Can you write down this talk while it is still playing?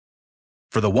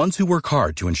For the ones who work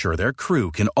hard to ensure their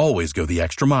crew can always go the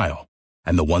extra mile,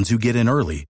 and the ones who get in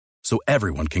early so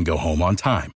everyone can go home on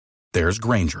time, there's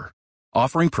Grainger,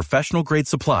 offering professional-grade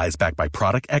supplies backed by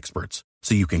product experts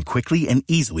so you can quickly and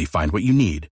easily find what you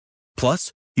need.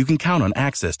 Plus, you can count on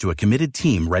access to a committed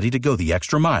team ready to go the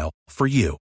extra mile for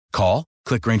you. Call,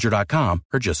 click Grainger.com,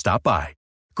 or just stop by.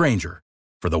 Grainger,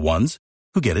 for the ones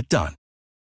who get it done.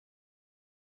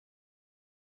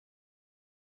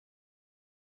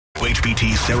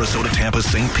 WHBT, Sarasota, Tampa,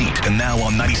 St. Pete, and now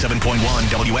on 97.1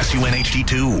 WSUN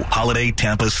HD2, Holiday,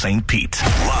 Tampa, St. Pete.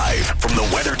 Live from the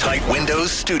WeatherTight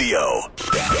Windows studio.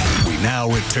 We now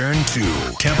return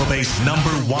to Tampa Bay's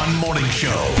 #1 morning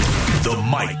show, The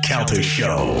Mike Calta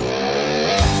Show.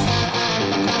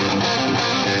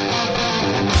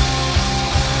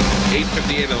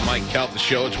 $8:58 of the Mike Calta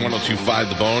Show. It's 102.5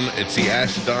 The Bone. It's the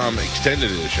Ask Dom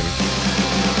Extended Edition.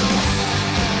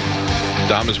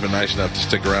 Dom has been nice enough to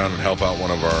stick around and help out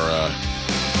one of our,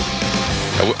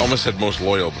 I almost said most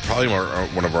loyal, but probably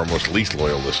one of our most least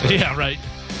loyal listeners. Yeah, right.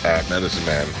 Medicine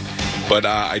Man. But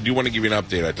I do want to give you an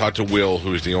update. I talked to Will,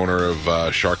 who's the owner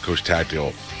of Shark Coast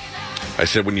Tactical. I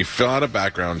said, when you fill out a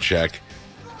background check,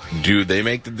 do they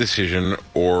make the decision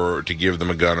or to give them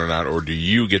a gun or not, or do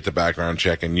you get the background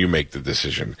check and you make the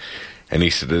decision? And he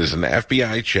said it is an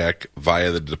FBI check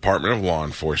via the Department of Law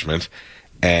Enforcement,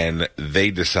 and they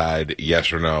decide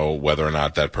yes or no whether or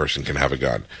not that person can have a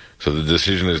gun. So the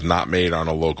decision is not made on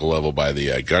a local level by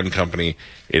the gun company.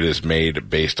 It is made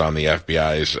based on the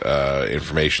FBI's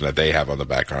information that they have on the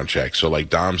background check. So like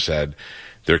Dom said,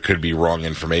 there could be wrong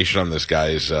information on this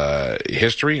guy's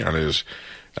history, on his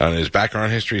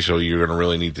background history, so you're going to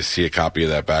really need to see a copy of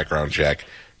that background check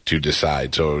to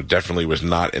decide. So it definitely was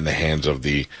not in the hands of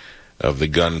the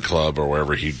gun club or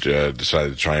wherever he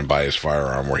decided to try and buy his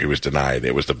firearm where he was denied.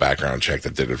 It was the background check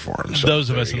that did it for him. So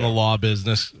those of us in the law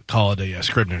business call it a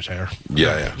Scribner's error.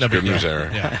 Yeah. No Scribner's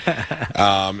error.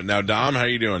 Yeah. Now, Dom, how are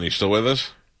you doing? You still with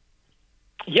us?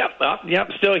 Yep,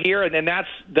 still here. And then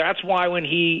that's why when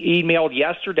he emailed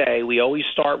yesterday, we always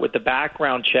start with the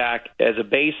background check as a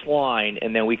baseline,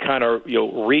 and then we kind of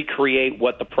recreate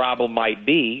what the problem might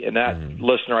be. And that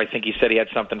listener, I think he said he had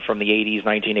something from the 80s,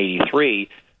 1983.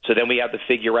 So then we have to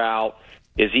figure out,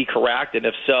 is he correct? And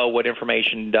if so, what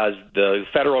information does the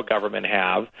federal government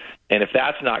have? And if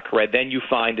that's not correct, then you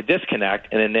find a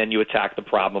disconnect, and then you attack the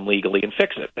problem legally and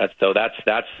fix it. That's the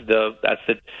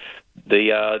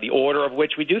order of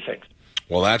which we do things.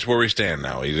 Well, that's where we stand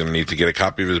now. He's going to need to get a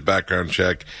copy of his background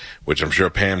check, which I'm sure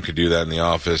Pam could do that in the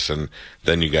office, and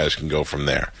then you guys can go from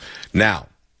there. Now,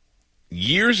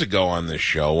 years ago on this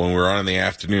show, when we were on in the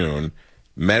afternoon,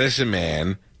 Medicine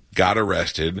Man got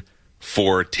arrested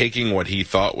for taking what he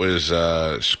thought was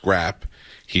scrap.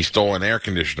 He stole an air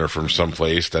conditioner from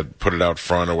someplace that put it out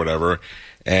front or whatever,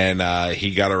 and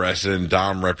he got arrested, and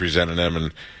Dom represented him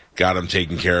and got him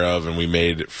taken care of, and we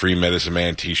made Free Medicine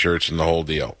Man T-shirts and the whole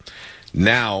deal.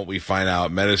 Now we find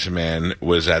out Medicine Man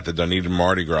was at the Dunedin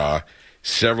Mardi Gras.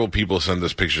 Several people sent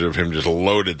us pictures of him just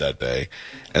loaded that day.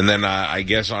 And then I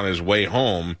guess on his way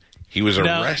home, he was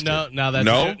arrested.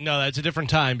 That's a different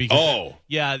time. Because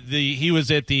he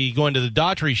was at going to the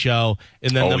Daughtry show,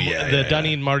 and then the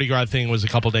Dunedin Mardi Gras thing was a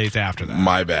couple days after that.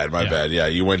 My bad. Yeah,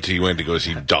 you went to go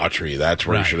see Daughtry. That's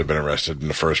where he should have been arrested in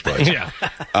the first place.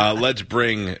 Let's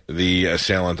bring the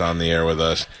assailant on the air with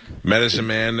us. Medicine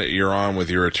Man, you're on with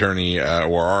your attorney,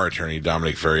 or our attorney,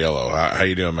 Dominic Ferriello. How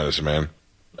you doing, Medicine Man?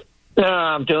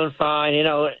 I'm doing fine.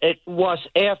 It was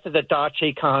after the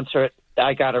Daughtry concert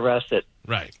I got arrested.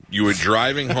 Right. You were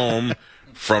driving home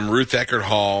from Ruth Eckerd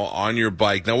Hall on your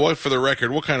bike. Now, for the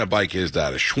record, what kind of bike is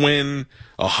that? A Schwinn?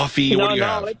 A Huffy? What do you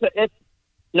have?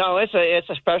 It's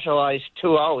a Specialized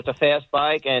 2.0. It's a fast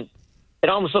bike, and it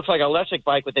almost looks like an electric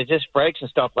bike with the disc brakes and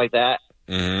stuff like that.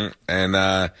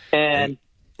 Mm-hmm. And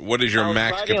what is your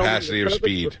max capacity of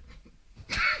speed?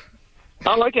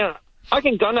 I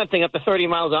can gun that thing up to 30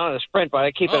 miles an hour in a sprint, but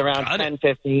I keep it around 10,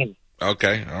 15.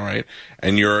 Okay, all right.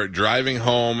 And you're driving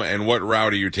home, and what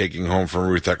route are you taking home from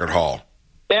Ruth Eckerd Hall?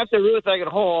 After Ruth Eckerd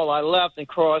Hall, I left and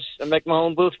crossed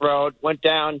McMahon Booth Road, went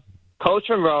down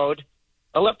Coachman Road.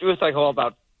 I left Ruth Eckerd Hall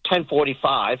about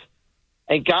 10:45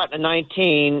 and got to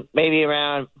 19, maybe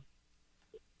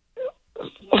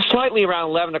slightly around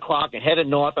 11 o'clock, and headed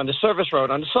north on the service road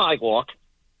on the sidewalk.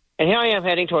 And here I am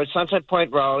heading towards Sunset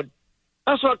Point Road.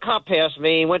 I saw a cop pass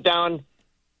me, went down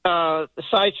the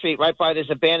side street right by this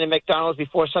abandoned McDonald's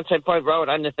before Sunset Point Road.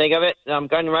 I didn't think of it. I'm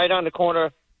going right on the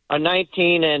corner on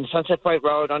 19 and Sunset Point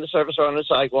Road on the service road on the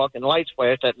sidewalk, and lights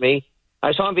flashed at me.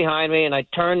 I saw him behind me, and I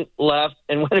turned left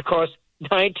and went across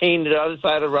 19 to the other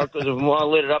side of the road because it was more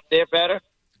lit up there better.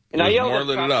 And it was more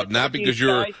lit up, not because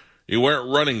you're You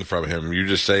weren't running from him. You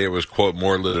just say it was, quote,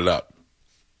 more lit up.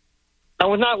 I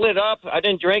was not lit up. I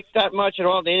didn't drink that much at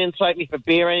all. They didn't cite me for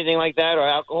beer or anything like that or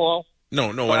alcohol. No,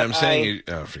 what I'm saying is...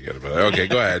 Oh, forget about it. Okay,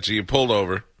 go ahead. So you pulled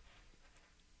over.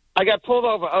 I got pulled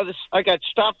over. I got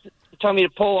stopped to tell me to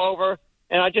pull over,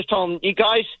 and I just told him, you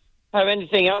guys have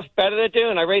anything else better to do?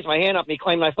 And I raised my hand up, and he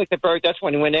claimed I flicked the bird. That's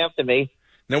when he went after me.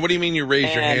 Now, what do you mean you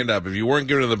raised your hand up? If you weren't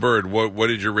giving the bird, what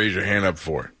did you raise your hand up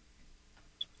for?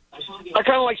 I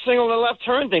kind of like signaled the left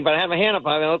turn thing, but I had my hand up,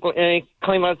 and he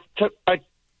claimed I took,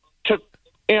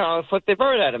 flicked the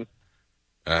bird at him.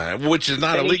 Which is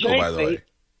not illegal, by the way.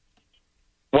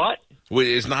 What?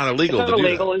 It's not illegal. It's not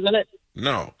illegal, isn't it?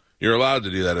 No, you're allowed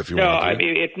to do that if you want. No, I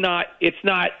mean it's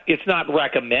not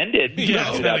recommended.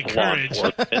 Yeah, it's not encouraged.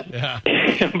 Yeah.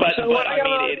 but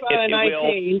I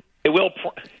mean, it will.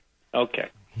 Okay.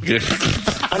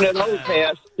 On the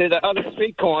overpass to the other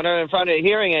street corner in front of a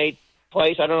hearing aid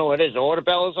place. I don't know what it is, Order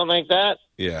Bell or something like that.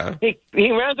 Yeah.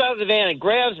 He runs out of the van and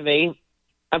grabs me.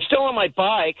 I'm still on my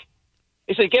bike.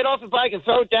 He said, "Get off the bike and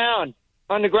throw it down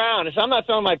on the ground." I said, "I'm not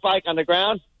throwing my bike on the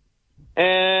ground."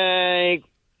 And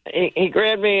he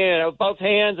grabbed me both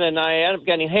hands, and I ended up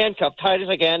getting handcuffed tight as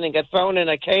again and got thrown in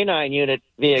a K-9 unit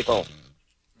vehicle.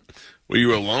 Were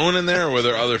you alone in there, or were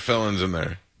there other felons in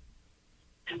there?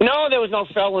 No, there was no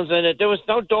felons in it. There was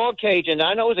no dog cage in it.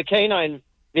 I know it was a K-9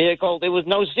 vehicle. There was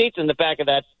no seats in the back of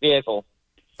that vehicle.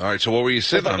 All right, so what were you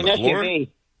sitting on, the floor? It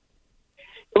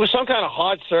was some kind of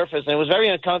hard surface, and it was very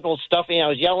uncomfortable, stuffy. I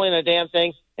was yelling at the damn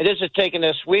thing, and this is taking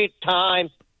a sweet time,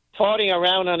 farting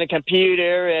around on the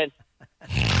computer and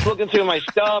looking through my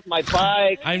stuff, my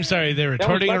bike. I'm sorry, they were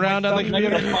farting around on the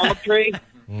computer?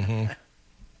 Mm-hmm.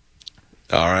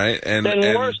 All right. And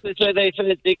worse, they said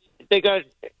they got...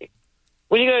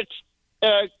 When are you going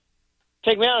to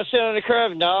take me out and sit on the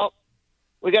curb? No.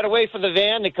 We got to wait for the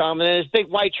van to come, and then this big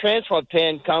white transport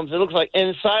pan comes. It looks like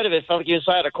inside of it felt like you're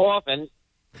inside a coffin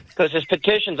because there's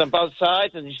petitions on both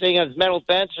sides, and you're sitting on this metal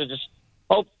bench. So this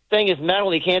whole thing is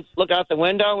metal. You can't look out the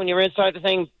window when you're inside the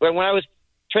thing. When I was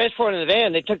transporting the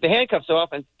van, they took the handcuffs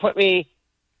off and put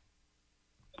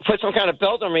some kind of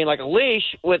belt on me like a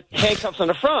leash with handcuffs on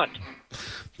the front.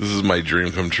 This is my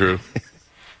dream come true.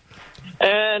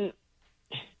 And...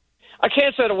 I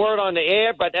can't say a word on the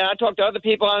air, but I talked to other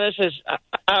people on this.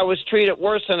 I was treated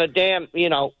worse than a damn,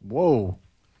 Whoa.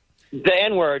 The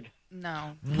N-word.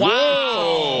 No.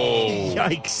 Wow.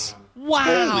 Yikes.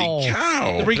 Wow. Holy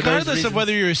cow. Regardless of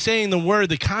whether you're saying the word,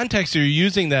 the context you're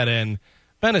using that in,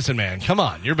 Medicine Man, come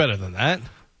on. You're better than that.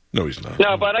 No, he's not.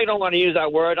 No, but I don't want to use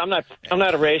that word. I'm not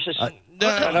a racist.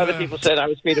 And other people said I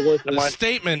was treated worse than the one.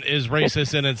 statement is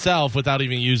racist in itself without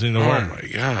even using the word. Oh, my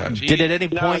God. Did at any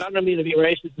point... No, I don't mean to be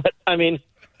racist, but, I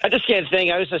just can't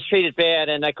think. I was just treated bad,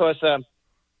 and, of course, the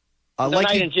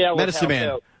night in jail was Medicine Man,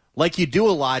 too. like you do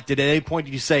a lot, did at any point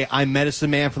did you say, I'm Medicine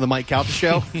Man from the Mike Calta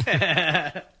Show?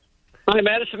 I'm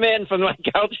Medicine Man from the Mike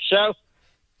Calta Show.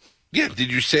 Yeah,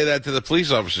 did you say that to the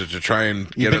police officers to try and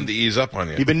get them to ease up on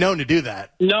you? You've been known to do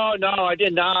that. No, I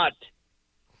did not.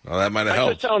 Well, that might have I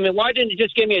helped. was telling me, why didn't you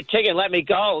just give me a ticket and let me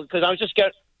go? Because I was just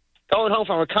going home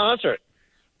from a concert.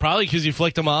 Probably because you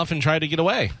flicked them off and tried to get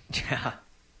away. Yeah.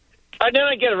 I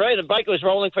didn't get away. The bike was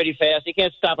rolling pretty fast. You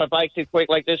can't stop a bike too quick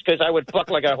like this because I would buck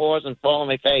like a horse and fall on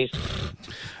my face.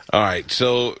 All right,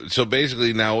 so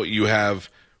basically now you have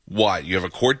what? You have a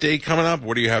court date coming up?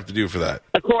 What do you have to do for that?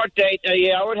 A court date?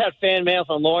 Yeah, I would have fan mail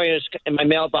from lawyers in my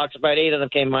mailbox. About 8 of them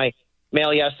came in my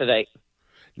mail yesterday.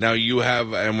 Now you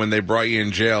have, and when they brought you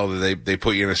in jail, did they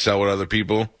put you in a cell with other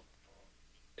people?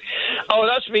 Oh,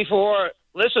 that's before.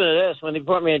 Listen to this. When they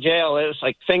put me in jail, it was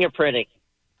like fingerprinting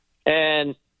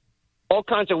and all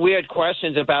kinds of weird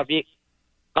questions about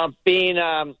being.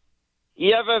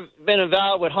 You ever been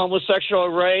involved with homosexual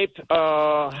rape?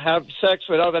 Have sex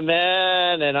with other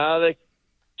men and other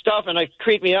stuff? And it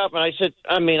creeped me up. And I said,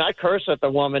 I cursed at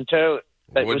the woman too.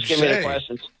 That was giving me the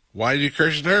questions. Why did you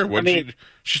curse at her?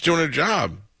 She's doing her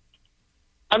job.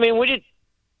 Would you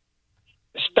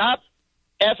stop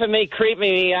effing me,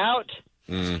 creeping me out?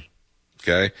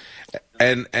 Okay.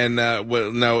 And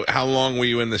now, how long were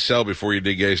you in the cell before you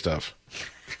did gay stuff?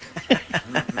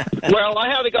 Well, I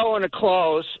had to go into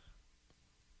clothes,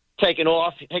 take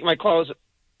my clothes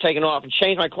taken off, and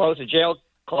change my clothes to jail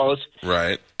clothes.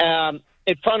 Right.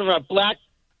 In front of a black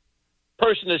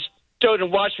person that stood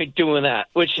and watched me doing that,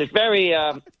 which is very...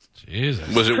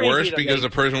 Jesus. Was it worse because the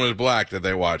person was black that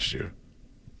they watched you?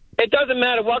 It doesn't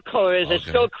matter what color it is. Okay. It's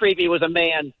still creepy. It was a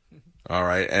man. All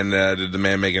right. And did the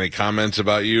man make any comments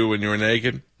about you when you were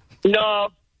naked? No.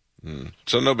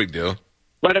 So no big deal.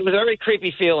 But it was a very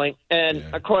creepy feeling. And,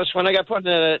 of course, when I got put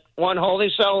in one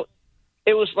holding cell,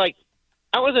 it was like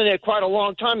I was in there quite a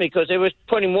long time because they was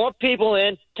putting more people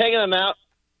in, taking them out,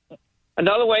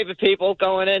 another wave of people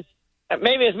going in,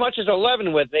 maybe as much as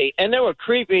 11 with me, and they were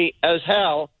creepy as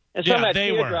hell. And some had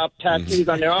teardrop tattoos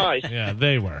on their eyes. Yeah,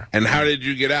 they were. And how did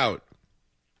you get out?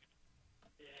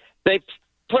 They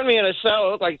put me in a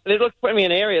cell. Put me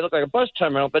in an area. It looked like a bus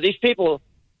terminal. But these people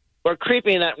were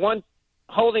creepy in that one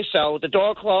holding cell with the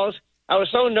door closed. I was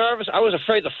so nervous, I was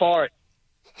afraid to fart.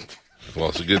 Well,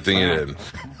 it's a good thing you didn't.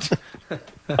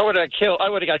 I would have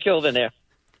got killed in there.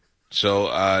 So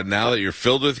now that you're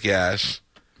filled with gas,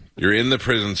 you're in the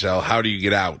prison cell. How do you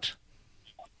get out?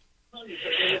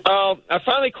 I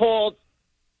finally called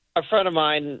a friend of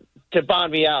mine to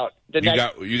bond me out.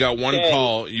 You got one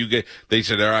call. They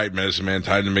said, "All right, Medicine Man,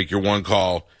 time to make your one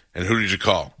call." And who did you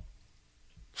call?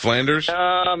 Flanders?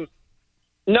 No.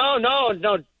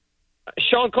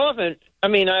 Sean Kaufman.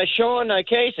 Sean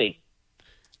Casey.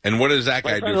 And what does that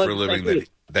guy do for a living?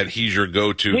 That he's your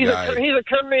go-to guy. He's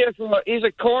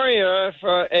a courier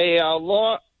for a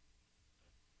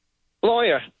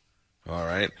lawyer. All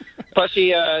right. Plus,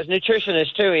 he is a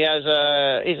nutritionist too.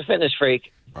 He's a fitness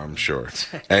freak. I'm sure.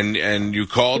 And you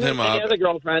called him up. He has a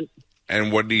girlfriend.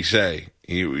 And what did he say?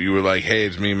 You were like, "Hey,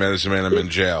 it's me, Medicine Man. I'm in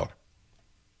jail."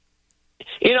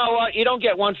 You know what? You don't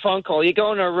get one phone call. You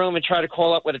go into a room and try to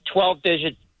call up with a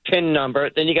 12-digit PIN number.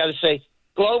 Then you got to say,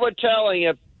 Globotel, and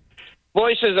your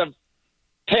voice is a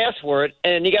password,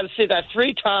 and you got to say that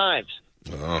 3 times.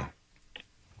 Oh.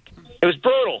 It was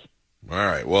brutal. All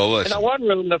right. Well, listen. In one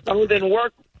room, the phone didn't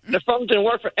work. The phone didn't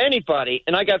work for anybody,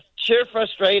 and I got sheer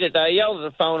frustrated. I yelled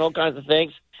at the phone, all kinds of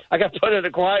things. I got put in a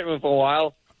quiet room for a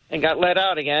while and got let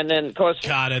out again. And of course,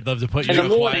 God, I'd love to put you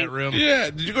in a quiet room.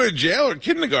 Yeah. Did you go to jail or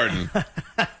kindergarten?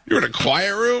 You were in a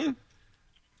quiet room?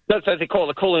 That's what they call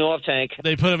it, a cooling off tank.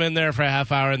 They put him in there for a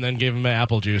half hour and then gave him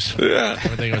apple juice. Yeah.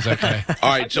 Everything was okay. All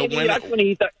right. So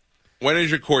when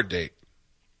is your court date?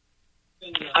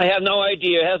 I have no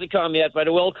idea. It hasn't come yet, but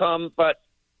it will come. But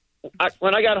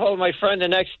when I got hold of my friend the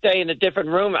next day in a different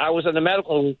room, I was in the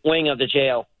medical wing of the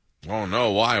jail. Oh,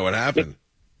 no. Why? What happened?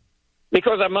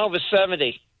 Because I'm over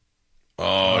 70.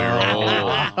 Oh, you're old.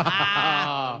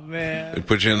 Oh, man. They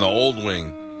put you in the old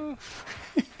wing.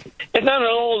 It's not an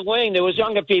old wing. There was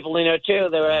younger people in there, too.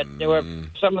 There were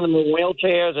some of them in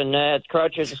wheelchairs and had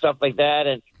crutches and stuff like that.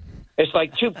 And it's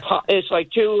like two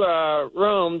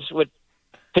rooms with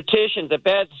petitions. The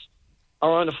beds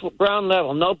are on the ground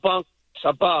level, no bunks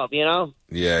above, you know?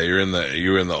 Yeah, you were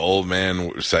in the old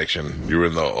man section. You were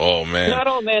in the old man. Not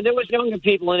old man. There was younger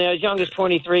people in there, as young as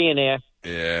 23 in there.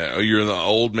 Yeah, you're in the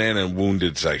old man and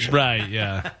wounded section. Right,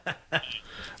 yeah.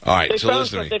 All right, so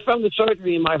listen to me. They found the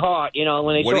surgery in my heart, you know,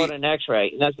 when they saw it in an X-ray.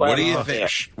 And that's why what do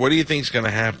you think is going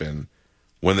to happen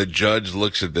when the judge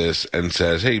looks at this and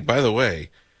says, "Hey, by the way,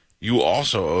 you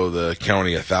also owe the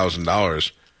county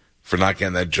 $1,000 for not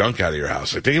getting that junk out of your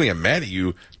house"? Like, they're going to get mad at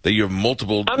you that you have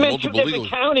multiple. I'm in 2 different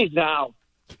counties now.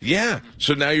 Yeah,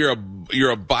 so now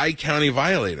you're a bi-county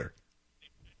violator.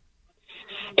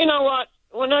 You know what?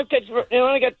 When I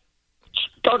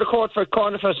go to court for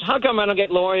coronavirus, how come I don't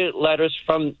get lawyer letters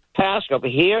from Pasco? But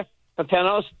here, from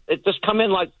Penos, it just come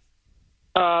in like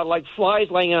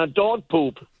flies laying on dog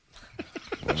poop.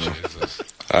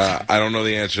 I don't know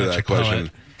the answer to that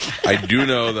question. I do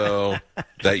know, though,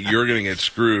 that you're going to get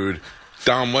screwed.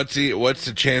 Dom, what's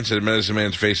the chance that Medicine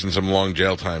Man's facing some long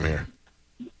jail time here?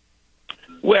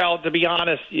 Well, to be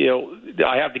honest,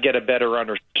 I have to get a better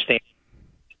understanding.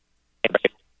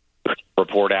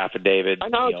 Report affidavit. I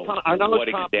know what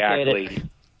it's exactly.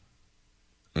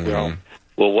 Mm-hmm.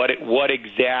 What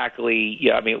exactly?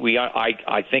 Yeah, I mean,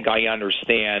 I think I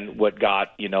understand what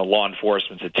got law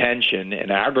enforcement's attention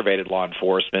and aggravated law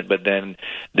enforcement, but then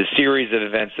the series of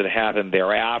events that happened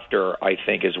thereafter, I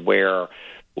think, is where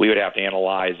we would have to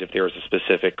analyze if there was a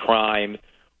specific crime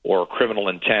or criminal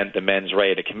intent, the mens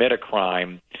rea to commit a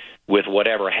crime, with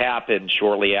whatever happened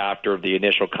shortly after the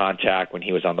initial contact when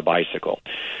he was on the bicycle.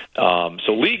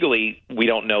 So legally, we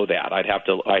don't know that. I'd have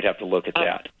to look at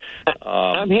that.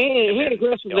 He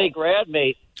aggressively grabbed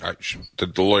me. All right,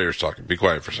 the lawyer's talking. Be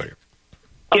quiet for a second.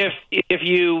 If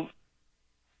you,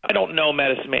 I don't know,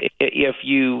 medicine. If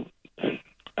you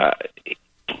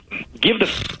give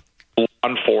the law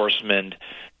enforcement,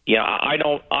 I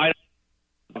don't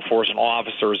enforcement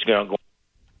officers going to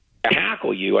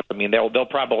tackle you. I mean, they'll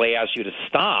probably ask you to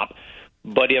stop.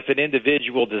 But if an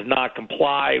individual does not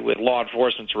comply with law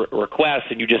enforcement's requests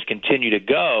and you just continue to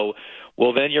go,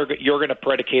 well, then you're going to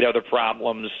predicate other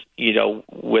problems,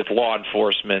 with law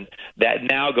enforcement that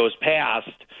now goes past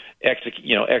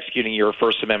executing your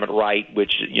First Amendment right,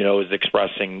 which, is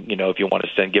expressing, if you want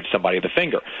to give somebody the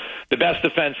finger. The best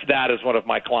defense to that is one of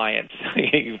my clients.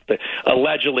 He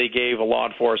allegedly gave a law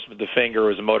enforcement the finger. It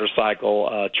was a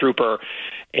motorcycle trooper,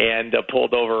 and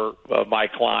pulled over my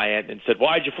client and said,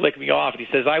 "Why'd you flick me off?" And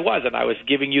he says, "I wasn't. I was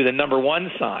giving you the number one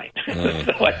sign." So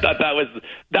I thought that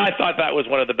was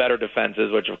one of the better defenses,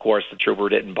 which of course the trooper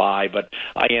didn't buy, but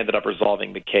I ended up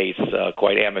resolving the case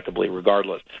quite amicably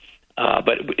regardless.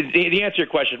 But the answer to your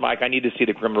question, Mike, I need to see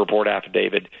the criminal report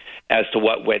affidavit as to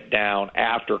what went down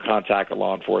after contact with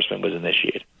law enforcement was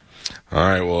initiated. All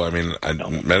right. Well,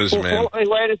 medicine man.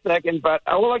 Wait a second, but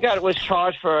all I got was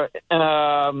charged for,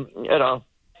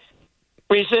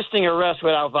 resisting arrest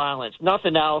without violence.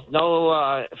 Nothing else.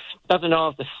 No, nothing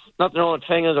with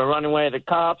fingers or running away to the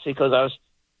cops because I was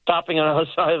stopping on the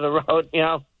other side of the road.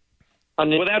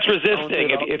 Well, that's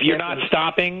resisting. If you're not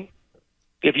stopping,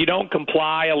 if you don't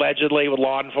comply allegedly with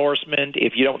law enforcement,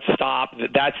 if you don't stop,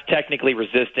 that's technically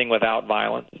resisting without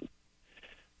violence. So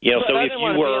if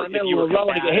you were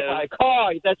to get hit by a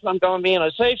car, that's what I'm going to be on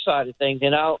the safe side of things,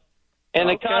 And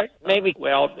the cop, maybe.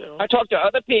 Well, I talked to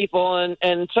other people,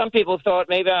 and some people thought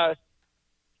maybe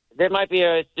there might be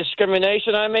a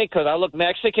discrimination on me because I look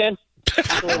Mexican.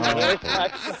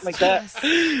 Like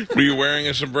that. Were you wearing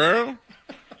a sombrero?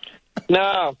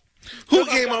 No. Who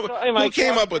came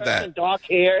up with that? Dark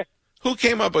hair. Who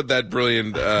came up with that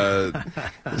brilliant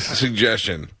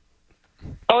suggestion?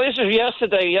 Oh, this was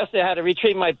yesterday. Yesterday I had to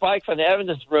retrieve my bike from the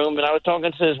evidence room, and I was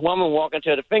talking to this woman walking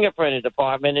to the fingerprinting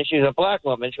department, and she was a black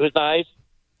woman. She was nice.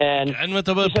 And with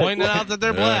the pointing out that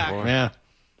they're black. Yeah.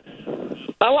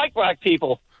 I like black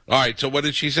people. All right, so what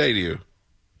did she say to you?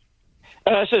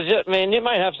 And I said, man, you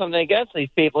might have something against these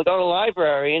people. Go to the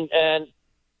library and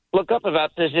look up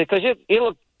about this, because you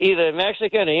look either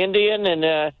Mexican or Indian,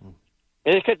 and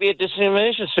there could be a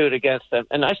discrimination suit against them.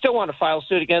 And I still want to file a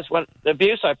suit against the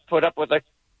abuse I put up with the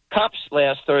cops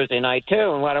last Thursday night, too,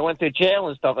 and when I went through jail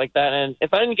and stuff like that. And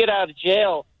if I didn't get out of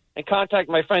jail and contact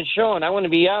my friend Sean, I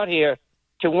wouldn't be out here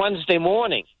till Wednesday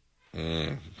morning.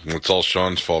 It's all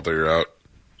Sean's fault that you're out.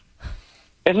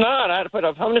 If not, I had to put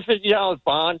a $150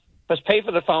 bond, plus pay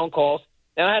for the phone calls.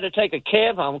 Then I had to take a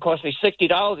cab home. It cost me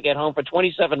 $60 to get home for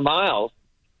 27 miles.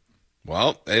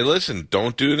 Well, hey, listen,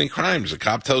 don't do any crimes. The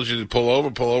cop tells you to pull over,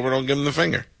 don't give him the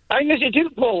finger. I usually do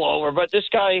pull over, but this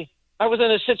guy, I'm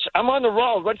on the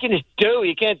road. What can you do?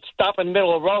 You can't stop in the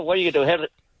middle of the road. What are you going to do?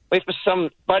 Wait for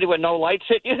somebody with no lights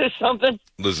hit you or something?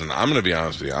 Listen, I'm going to be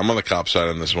honest with you. I'm on the cop side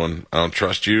on this one. I don't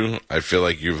trust you. I feel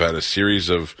like you've had a series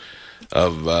of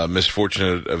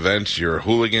misfortunate events. You're a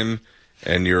hooligan,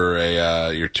 and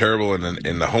you're terrible in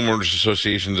the homeowners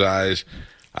association's eyes.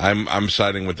 I'm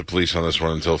siding with the police on this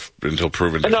one until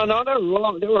proven. No, they were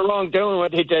wrong. They were wrong doing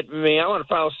what they did to me. I want to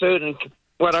file a suit and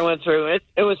what I went through.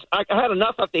 It was I had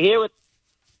enough up to here with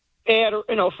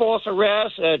false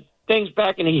arrests, things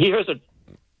back in the years of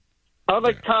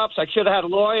other cops. I should have had a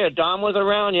lawyer. Dom was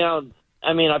around.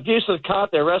 Abusive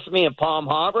cop. They arrested me in Palm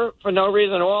Harbor for no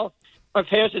reason at all. My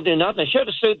parents didn't do nothing. I should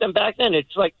have sued them back then.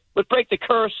 It's like would break the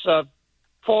curse of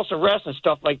false arrests and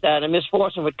stuff like that, and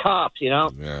misfortune with cops,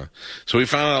 Yeah. So we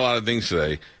found out a lot of things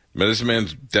today. Medicine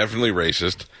Man's definitely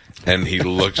racist, and he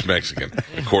looks Mexican,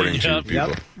 according to people.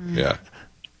 Yep. Yeah.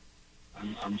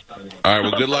 All right.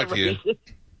 Well, good luck to you.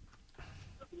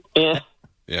 Yeah.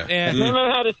 Yeah. And remember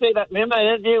how to say that? Remember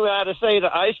I interview how to say the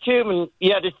ice cube, and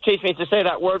you had to teach me to say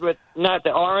that word with not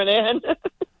the R and N.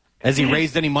 Has he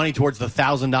raised any money towards the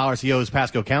 $1,000 he owes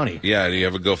Pasco County? Yeah, do you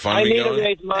have a GoFundMe I need going? to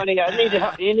raise money. I need to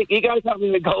help. You guys help me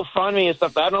with GoFundMe and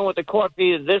stuff. I don't know what the court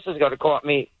fee of this is going to cost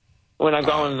me when I'm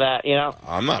going to that,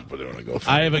 I'm not doing a GoFundMe.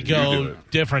 I have a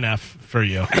different F for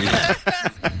you. And,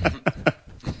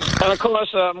 of course,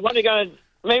 what are you going to...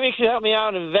 Maybe you should help me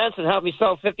out in events and help me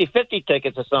sell 50-50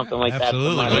 tickets or something like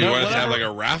Absolutely. that. Absolutely. You want us to have like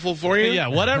a raffle for you? Yeah,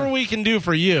 whatever we can do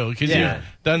for you, because you've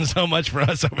done so much for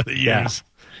us over the years. Yeah.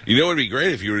 You know what would be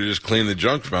great if you were to just clean the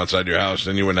junk from outside your house,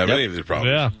 then you wouldn't have any of these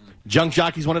problems. Yeah. Junk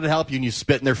jockeys wanted to help you, and you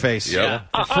spit in their face. Yep.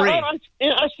 For free.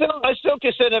 I still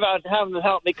consider about having them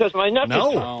help because my nephew...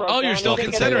 Oh, you're still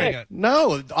considering it?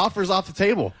 No, the offer's off the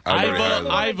table.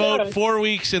 I vote 4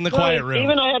 weeks in the quiet room.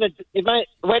 Even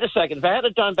wait a second. If I had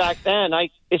it done back then,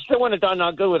 it still wouldn't have done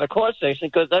no good with the court station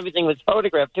because everything was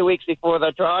photographed 2 weeks before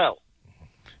the trial.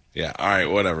 Yeah, all right,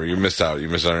 whatever. You missed out. You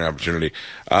missed out on an opportunity.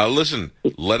 Listen,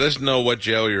 let us know what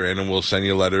jail you're in, and we'll send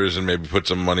you letters and maybe put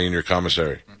some money in your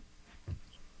commissary.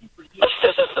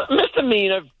 This is a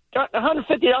misdemeanor.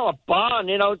 $150 bond.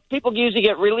 People usually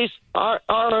get released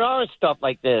R&R and stuff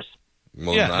like this.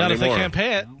 Well, not if they anymore. can't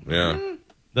pay it. Yeah.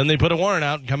 Then they put a warrant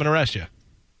out and come and arrest you.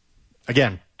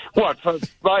 Again. What?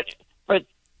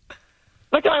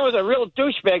 That guy was a real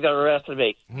douchebag that arrested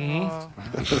me.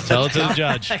 Mm-hmm. Tell it to the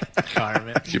judge.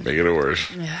 Carmen. Keep making it worse.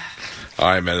 All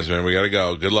right, Medicine Man, we got to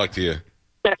go. Good luck to you.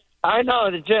 I know.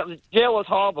 The jail was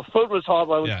horrible. Food was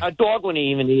horrible. Yeah. A dog wouldn't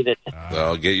even eat it.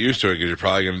 Well, get used to it because you're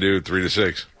probably going to do 3 to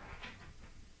 6.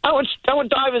 I would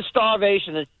dive in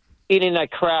starvation and eating that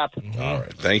crap. Mm-hmm. All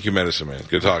right. Thank you, Medicine Man.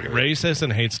 Good talking to you. Racist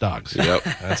and hates dogs. Yep.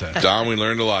 That's it. Dom, we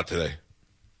learned a lot today.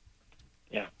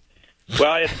 Yeah.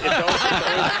 Well, it's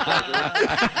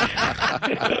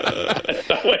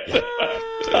always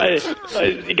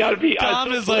you got to be.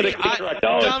 Dom is like,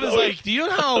 do you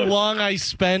know how long I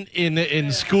spent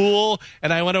in school?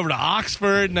 And I went over to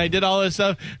Oxford and I did all this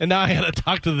stuff, and now I got to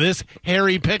talk to this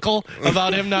hairy pickle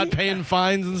about him not paying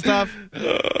fines and stuff.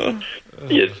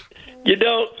 You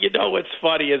know what's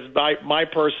funny is my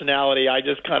personality. I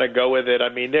just kind of go with it. I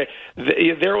mean,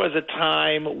 there was a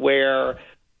time where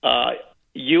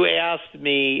you asked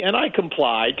me, and I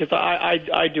complied because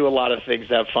I do a lot of things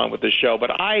to have fun with the show,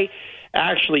 but I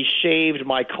actually shaved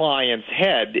my client's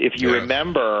head, if you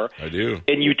remember. I do.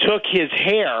 And you took his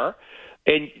hair,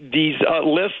 and these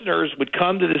listeners would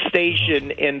come to the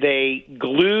station, and they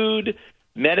glued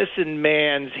Medicine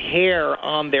Man's hair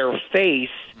on their face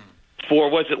for,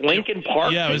 was it Lincoln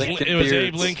Park? Yeah, it was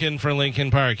Abe Lincoln for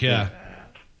Lincoln Park, yeah.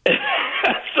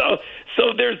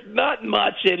 So there's not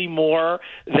much anymore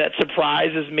that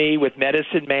surprises me with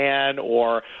Medicine Man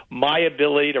or my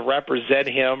ability to represent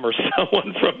him or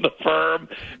someone from the firm.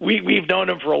 We've known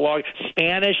him for a long time.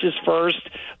 Spanish's first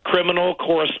criminal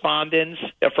correspondence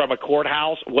from a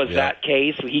courthouse was that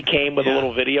case. He came with a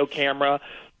little video camera.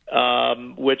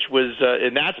 Which was,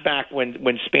 and that's back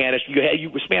when Spanish, you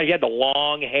had the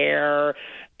long hair,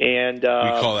 and we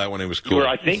call that when it was cool.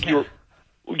 I think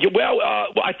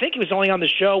I think he was only on the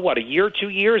show, a year, 2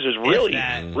 years? It was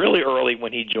really early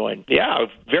when he joined. Yeah,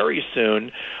 very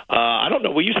soon. I don't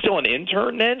know. Were you still an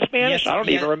intern then, Spanish? Yes, I don't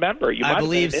even remember. I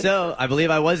believe so. I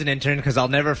believe I was an intern because I'll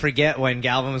never forget when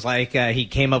Galvin was like, he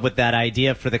came up with that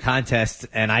idea for the contest,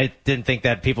 and I didn't think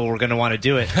that people were going to want to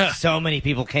do it. So many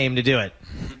people came to do it.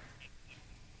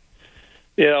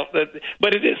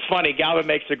 But it is funny. Galvin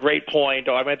makes a great point.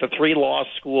 I went to 3 law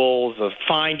schools, a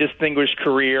fine, distinguished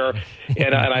career,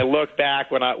 and I look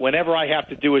back whenever I have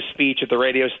to do a speech at the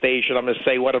radio station, I'm going to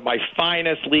say one of my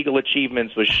finest legal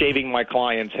achievements was shaving my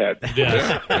client's head.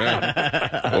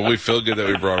 Yeah. Well, we feel good that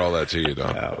we brought all that to you,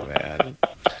 Dom. Oh man.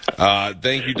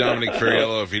 Thank you, Dominic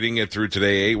Ferriello. If you didn't get through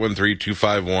today,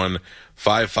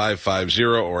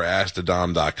 813-251-5550 or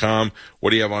askthedom.com. What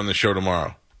do you have on the show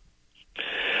tomorrow?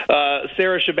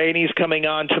 Sarah Shabani's coming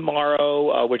on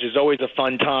tomorrow, which is always a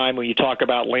fun time when you talk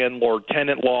about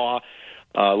landlord-tenant law,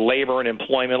 labor and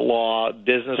employment law,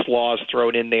 business laws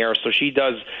thrown in there. So she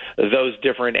does those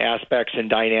different aspects and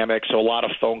dynamics. So a lot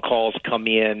of phone calls come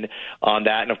in on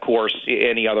that, and, of course,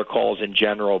 any other calls in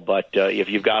general. But if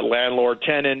you've got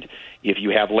landlord-tenant, if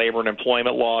you have labor and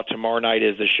employment law, tomorrow night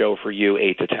is the show for you,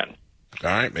 8 to 10. All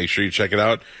right. Make sure you check it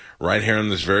out right here on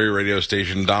this very radio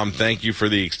station. Dom, thank you for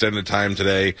the extended time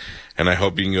today, and I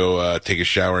hope you can go take a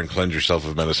shower and cleanse yourself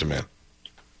with Medicine Man.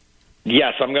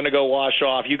 Yes, I'm going to go wash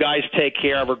off. You guys take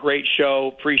care. Have a great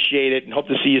show. Appreciate it, and hope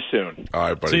to see you soon. All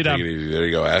right, buddy. See you, take Dom. it easy. There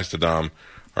you go. Ask the Dom,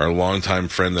 our longtime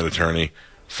friend and attorney.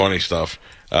 Funny stuff.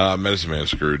 Medicine Man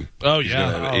screwed. Oh,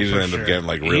 yeah. He's going to end up getting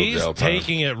like real jail time. He's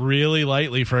taking it really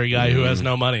lightly for a guy who has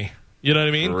no money. You know what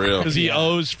I mean? Because he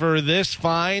owes for this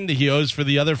fine, he owes for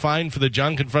the other fine for the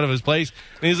junk in front of his place.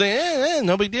 And he's like,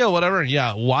 no big deal, whatever.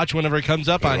 Yeah, watch whenever it comes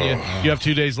up on you. You have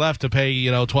 2 days left to pay,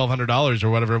 $1,200 or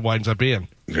whatever it winds up being.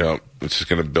 Yeah, it's just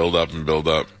going to build up and build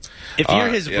up. If you're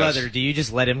his brother, do you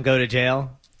just let him go to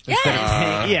jail?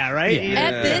 Yes. Yeah, right? Yeah.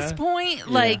 At this point,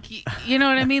 you know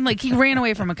what I mean? Like, he ran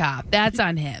away from a cop. That's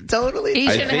on him. Totally. He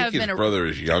I shouldn't think have his been brother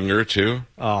is younger, too.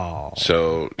 Oh.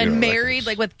 So, and married,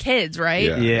 with kids, right?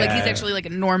 Yeah. Like, he's actually, a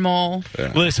normal...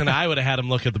 Yeah. Listen, I would have had him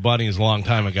look at the bunnies a long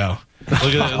time ago.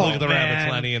 Look at the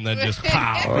rabbits, Lenny, and then just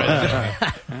pow. Right.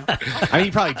 I mean,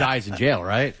 he probably dies in jail,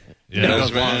 right?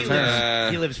 Yeah.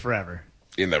 He lives forever.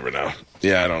 You never know.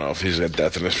 Yeah, I don't know if he's got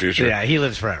death in his future. Yeah, he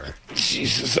lives forever.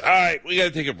 Jesus. All right, we got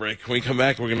to take a break. When we come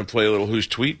back, we're going to play a little Who's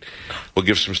Tweet. We'll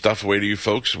give some stuff away to you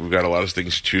folks. We've got a lot of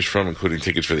things to choose from, including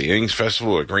tickets for the Innings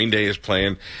Festival, what Green Day is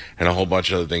playing, and a whole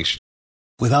bunch of other things.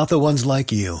 Without the ones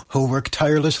like you, who work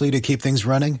tirelessly to keep things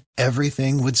running,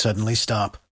 everything would suddenly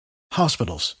stop.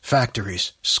 Hospitals,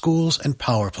 factories, schools, and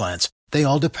power plants, they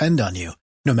all depend on you.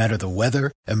 No matter the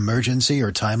weather, emergency,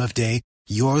 or time of day,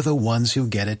 you're the ones who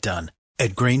get it done.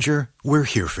 At Grainger, we're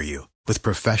here for you with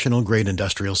professional-grade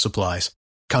industrial supplies.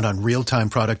 Count on real-time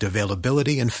product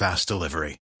availability and fast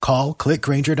delivery. Call, click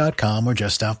Grainger.com, or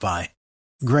just stop by.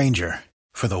 Grainger,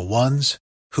 for the ones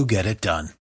who get it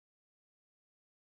done.